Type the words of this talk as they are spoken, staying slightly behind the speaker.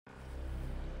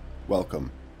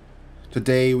Welcome.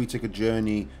 Today we take a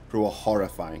journey through a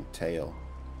horrifying tale,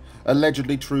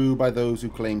 allegedly true by those who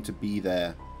claim to be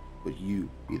there, but you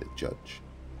be the judge.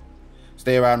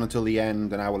 Stay around until the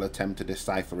end and I will attempt to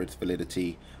decipher its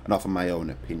validity and offer my own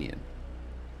opinion.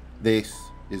 This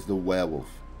is the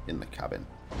werewolf in the cabin.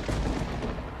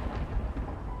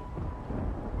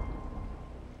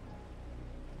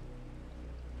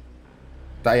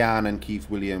 Diane and Keith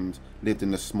Williams lived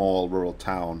in the small rural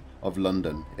town of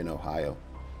London in Ohio.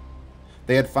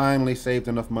 They had finally saved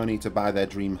enough money to buy their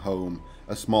dream home,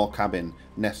 a small cabin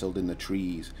nestled in the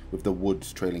trees with the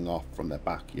woods trailing off from their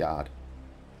backyard.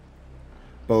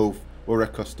 Both were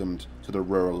accustomed to the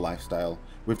rural lifestyle,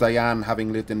 with Diane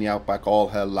having lived in the outback all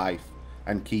her life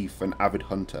and Keith an avid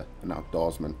hunter and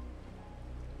outdoorsman.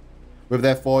 With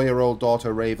their 4-year-old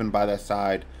daughter Raven by their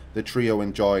side, the trio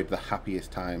enjoyed the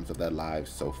happiest times of their lives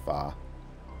so far.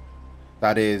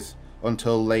 That is,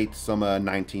 until late summer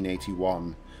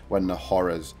 1981, when the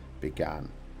horrors began.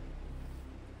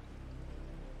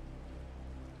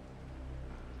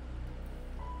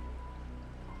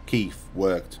 Keith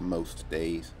worked most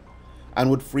days, and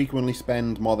would frequently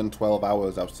spend more than 12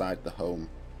 hours outside the home.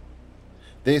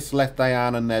 This left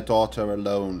Diane and their daughter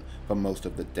alone for most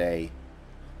of the day,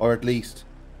 or at least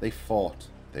they thought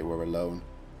they were alone.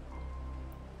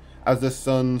 As the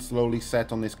sun slowly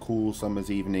set on this cool summer's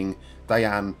evening,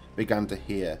 Diane began to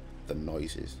hear the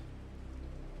noises.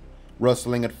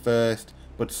 Rustling at first,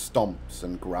 but stomps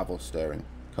and gravel stirring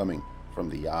coming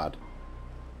from the yard.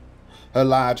 Her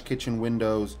large kitchen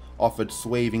windows offered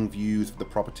swaying views of the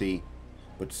property,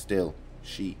 but still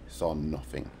she saw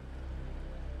nothing.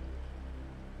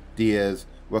 Deers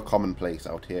were commonplace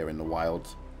out here in the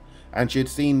wilds, and she had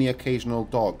seen the occasional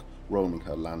dog roaming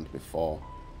her land before.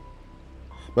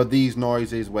 But these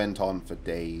noises went on for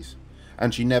days,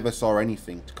 and she never saw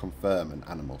anything to confirm an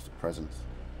animal's presence.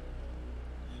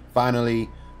 Finally,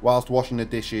 whilst washing the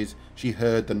dishes, she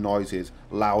heard the noises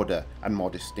louder and more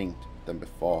distinct than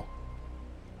before.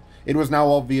 It was now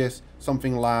obvious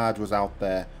something large was out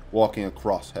there walking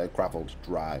across her gravelled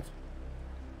drive.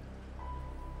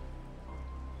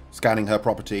 Scanning her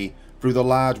property through the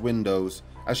large windows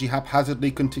as she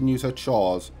haphazardly continues her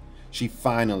chores, she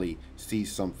finally sees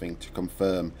something to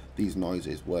confirm these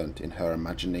noises weren't in her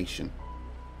imagination.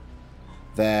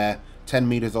 There, 10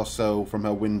 meters or so from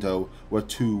her window, were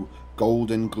 2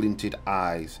 golden glinted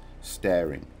eyes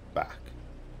staring back.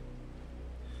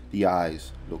 The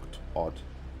eyes looked odd,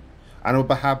 and were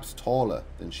perhaps taller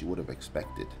than she would have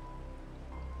expected.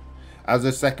 As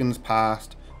the seconds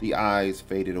passed, the eyes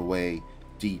faded away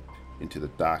deep into the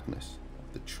darkness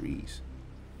of the trees.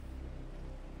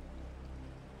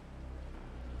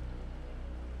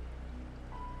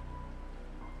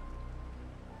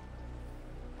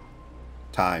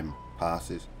 Time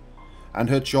passes, and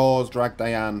her chores drag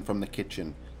Diane from the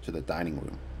kitchen to the dining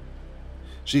room.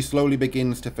 She slowly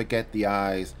begins to forget the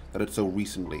eyes that had so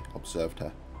recently observed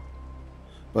her.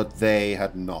 But they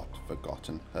had not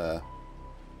forgotten her.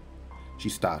 She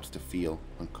starts to feel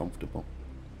uncomfortable.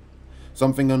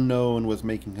 Something unknown was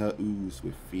making her ooze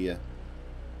with fear.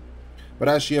 But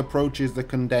as she approaches the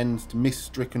condensed,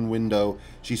 mist-stricken window,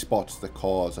 she spots the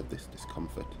cause of this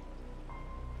discomfort.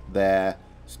 There,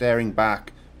 staring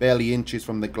back, barely inches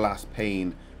from the glass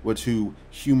pane, were 2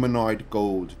 humanoid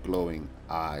gold glowing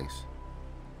eyes.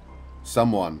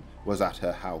 Someone was at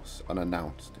her house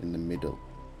unannounced in the middle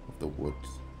of the woods.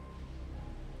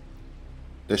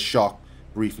 The shock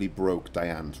briefly broke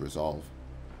Diane's resolve.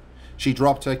 She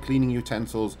dropped her cleaning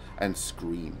utensils and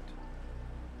screamed.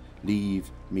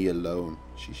 "Leave me alone,"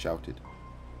 she shouted.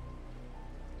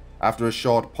 After a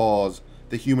short pause,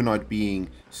 the humanoid being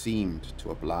seemed to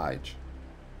oblige.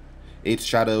 Its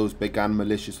shadows began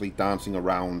maliciously dancing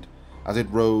around as it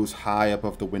rose high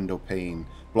above the window pane,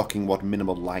 blocking what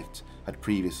minimal light had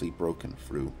previously broken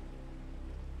through.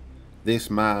 This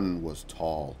man was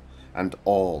tall and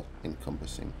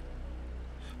all-encompassing.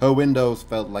 Her windows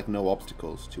felt like no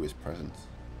obstacles to his presence.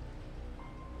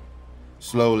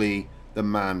 Slowly, the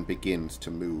man begins to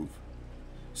move.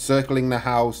 Circling the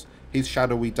house, his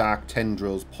shadowy dark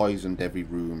tendrils poisoned every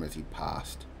room as he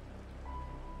passed.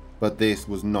 But this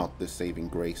was not the saving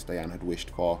grace Diane had wished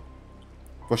for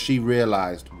she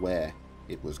realized where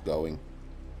it was going.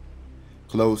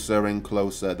 Closer and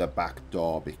closer the back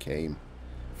door became,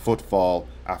 footfall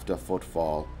after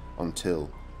footfall, until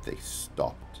they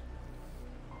stopped.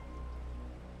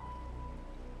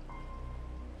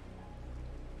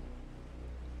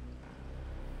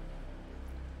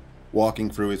 Walking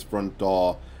through his front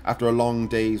door, after a long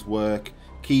day's work,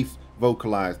 Keith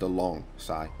vocalized a long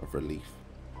sigh of relief.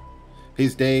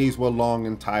 His days were long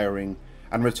and tiring,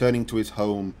 and returning to his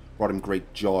home brought him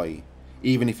great joy,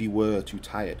 even if he were too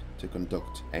tired to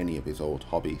conduct any of his old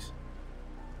hobbies.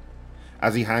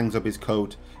 As he hangs up his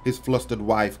coat, his flustered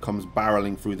wife comes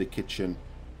barreling through the kitchen.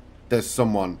 "There's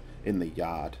someone in the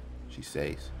yard," she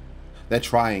says. "They're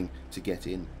trying to get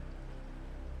in."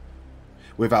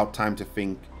 Without time to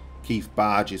think, Keith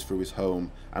barges through his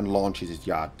home and launches his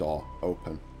yard door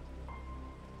open.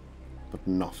 But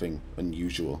nothing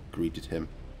unusual greeted him.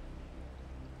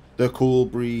 The cool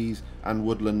breeze and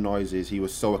woodland noises he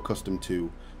was so accustomed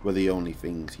to were the only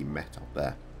things he met out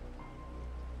there.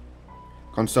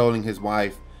 Consoling his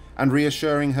wife and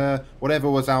reassuring her whatever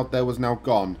was out there was now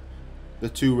gone, the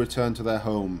two returned to their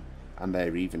home and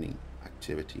their evening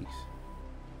activities.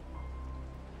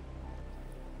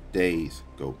 Days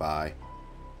go by,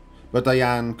 but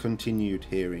Diane continued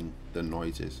hearing the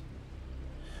noises.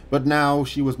 But now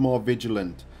she was more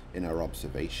vigilant in her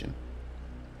observation.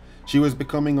 She was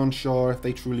becoming unsure if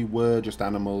they truly were just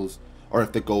animals, or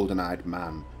if the golden-eyed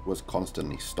man was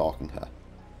constantly stalking her.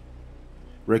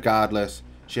 Regardless,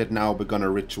 she had now begun a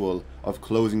ritual of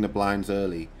closing the blinds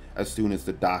early as soon as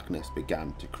the darkness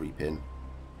began to creep in.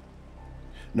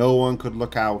 No one could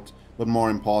look out, but more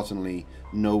importantly,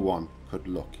 no one could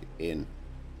look in.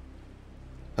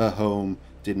 Her home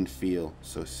didn't feel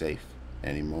so safe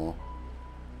anymore.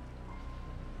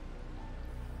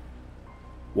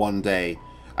 One day,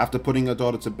 after putting her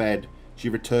daughter to bed, she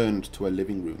returned to her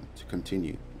living room to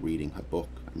continue reading her book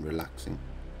and relaxing.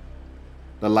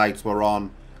 The lights were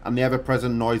on, and the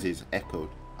ever-present noises echoed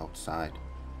outside.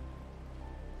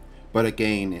 But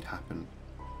again it happened.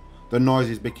 The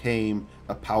noises became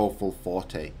a powerful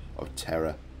forte of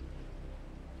terror.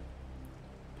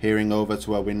 Peering over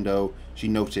to her window, she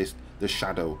noticed the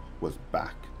shadow was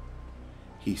back.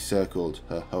 He circled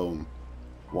her home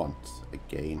once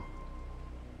again.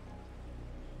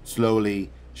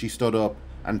 Slowly, she stood up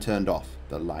and turned off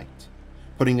the light,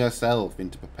 putting herself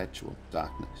into perpetual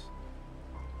darkness.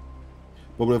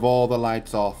 But with all the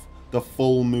lights off, the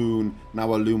full moon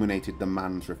now illuminated the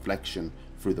man's reflection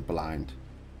through the blind.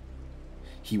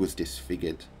 He was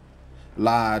disfigured,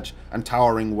 large and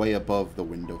towering way above the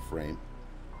window frame.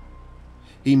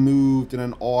 He moved in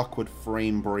an awkward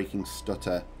frame-breaking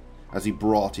stutter as he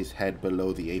brought his head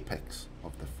below the apex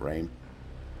of the frame.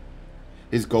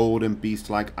 His golden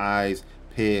beast-like eyes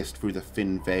pierced through the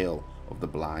thin veil of the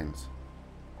blinds.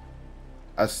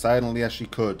 As silently as she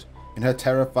could, in her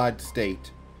terrified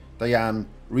state, Diane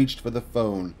reached for the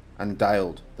phone and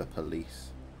dialed the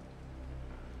police.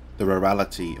 The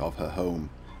rurality of her home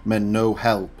meant no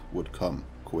help would come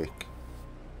quick.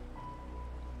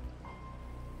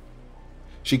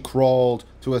 She crawled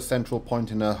to a central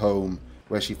point in her home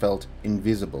where she felt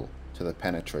invisible to the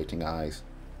penetrating eyes.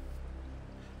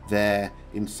 There,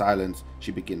 in silence,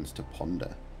 she begins to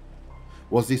ponder.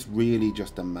 Was this really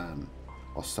just a man,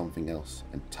 or something else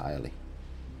entirely?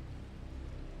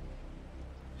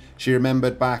 She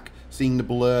remembered back seeing the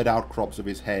blurred outcrops of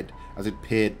his head as it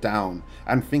peered down,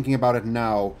 and thinking about it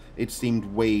now, it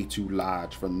seemed way too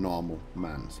large for a normal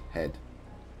man's head.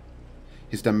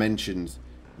 His dimensions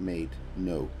made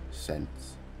no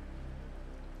sense.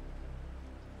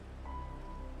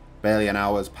 Barely an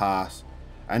hour's passed,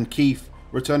 and Keith,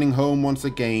 returning home once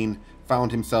again,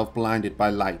 found himself blinded by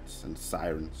lights and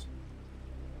sirens.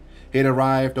 He had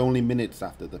arrived only minutes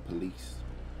after the police,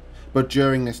 but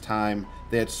during this time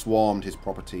they had swarmed his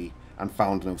property and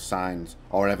found no signs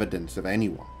or evidence of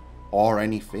anyone or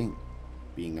anything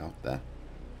being out there.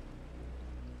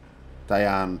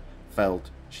 Diane felt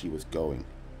she was going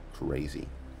crazy.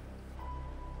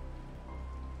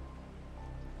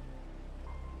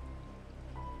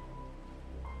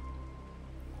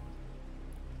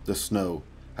 The snow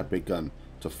had begun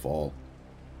to fall.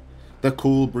 The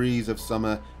cool breeze of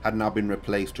summer had now been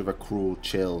replaced with a cruel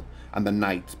chill, and the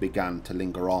nights began to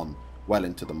linger on well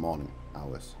into the morning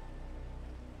hours.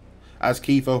 As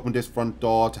Keith opened his front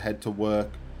door to head to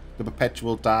work, the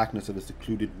perpetual darkness of the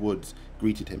secluded woods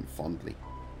greeted him fondly.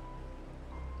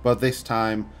 But this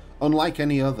time, unlike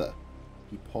any other,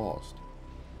 he paused.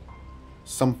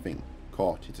 Something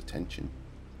caught his attention.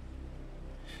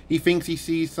 He thinks he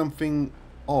sees something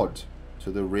odd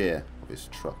to the rear of his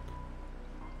truck.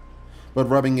 But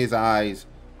rubbing his eyes,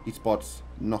 he spots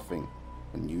nothing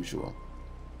unusual.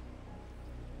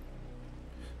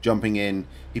 Jumping in,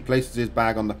 he places his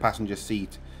bag on the passenger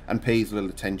seat and pays little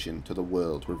attention to the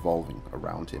world revolving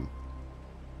around him.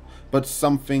 But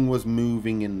something was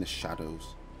moving in the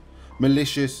shadows,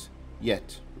 malicious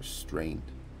yet restrained.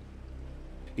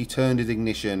 He turned his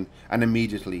ignition, and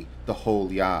immediately the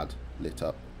whole yard lit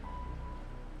up.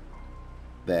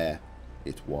 There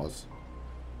it was.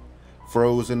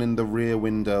 frozen in the rear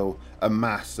window, a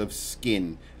mass of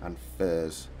skin and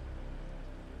furs.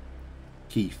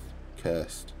 Keith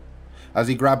cursed as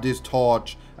he grabbed his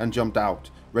torch and jumped out,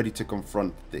 ready to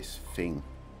confront this thing.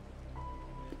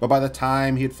 But by the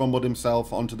time he had fumbled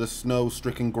himself onto the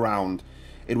snow-stricken ground,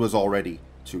 it was already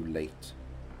too late.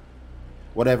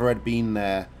 Whatever had been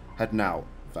there had now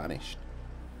vanished.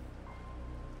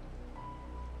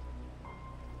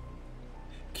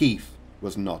 Keith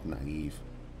was not naive,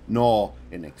 nor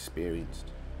inexperienced.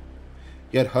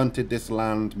 He had hunted this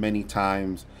land many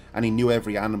times, and he knew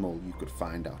every animal you could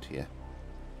find out here.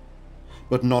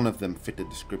 But none of them fit the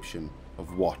description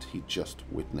of what he just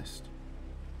witnessed.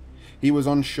 He was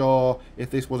unsure if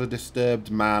this was a disturbed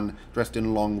man dressed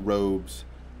in long robes,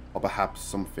 or perhaps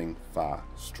something far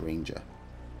stranger.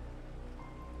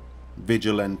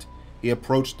 Vigilant, he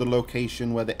approached the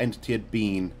location where the entity had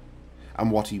been,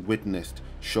 and what he witnessed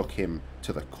shook him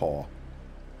to the core.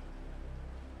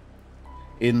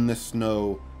 In the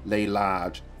snow lay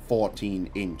large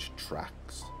 14-inch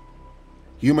tracks.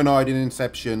 Humanoid in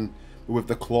inception, but with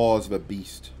the claws of a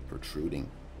beast protruding.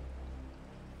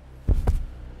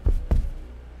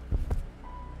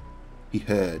 He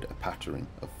heard a pattering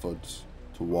of thuds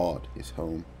toward his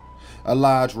home, a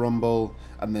large rumble,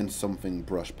 and then something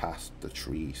brushed past the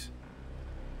trees.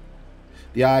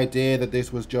 The idea that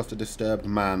this was just a disturbed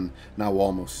man now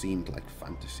almost seemed like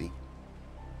fantasy.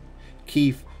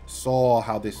 Keith saw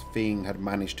how this thing had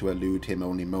managed to elude him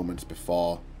only moments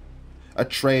before. A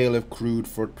trail of crude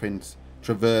footprints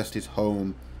traversed his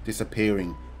home,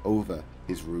 disappearing over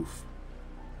his roof.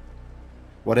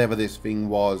 Whatever this thing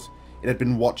was, it had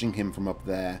been watching him from up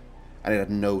there, and it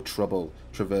had no trouble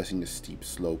traversing the steep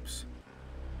slopes.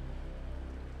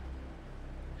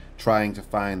 Trying to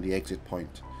find the exit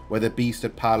point, where the beast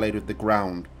had parlayed with the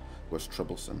ground, was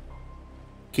troublesome.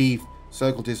 Keith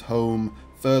circled his home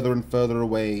further and further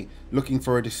away, looking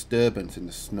for a disturbance in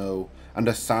the snow and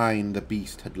a sign the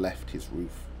beast had left his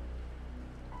roof.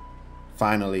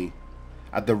 Finally,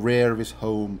 at the rear of his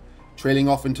home, trailing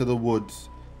off into the woods,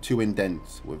 2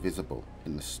 indents were visible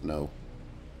in the snow.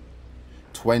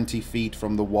 20 feet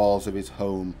from the walls of his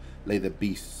home lay the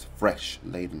beast's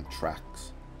fresh-laden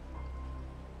tracks.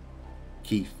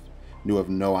 Keith knew of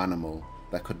no animal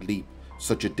that could leap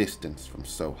such a distance from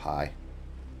so high.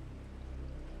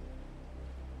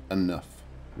 Enough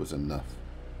was enough.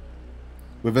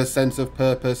 With a sense of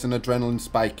purpose and adrenaline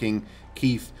spiking,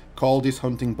 Keith called his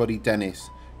hunting buddy Dennis,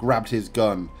 grabbed his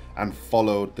gun, and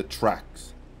followed the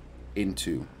tracks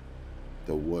into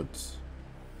the woods.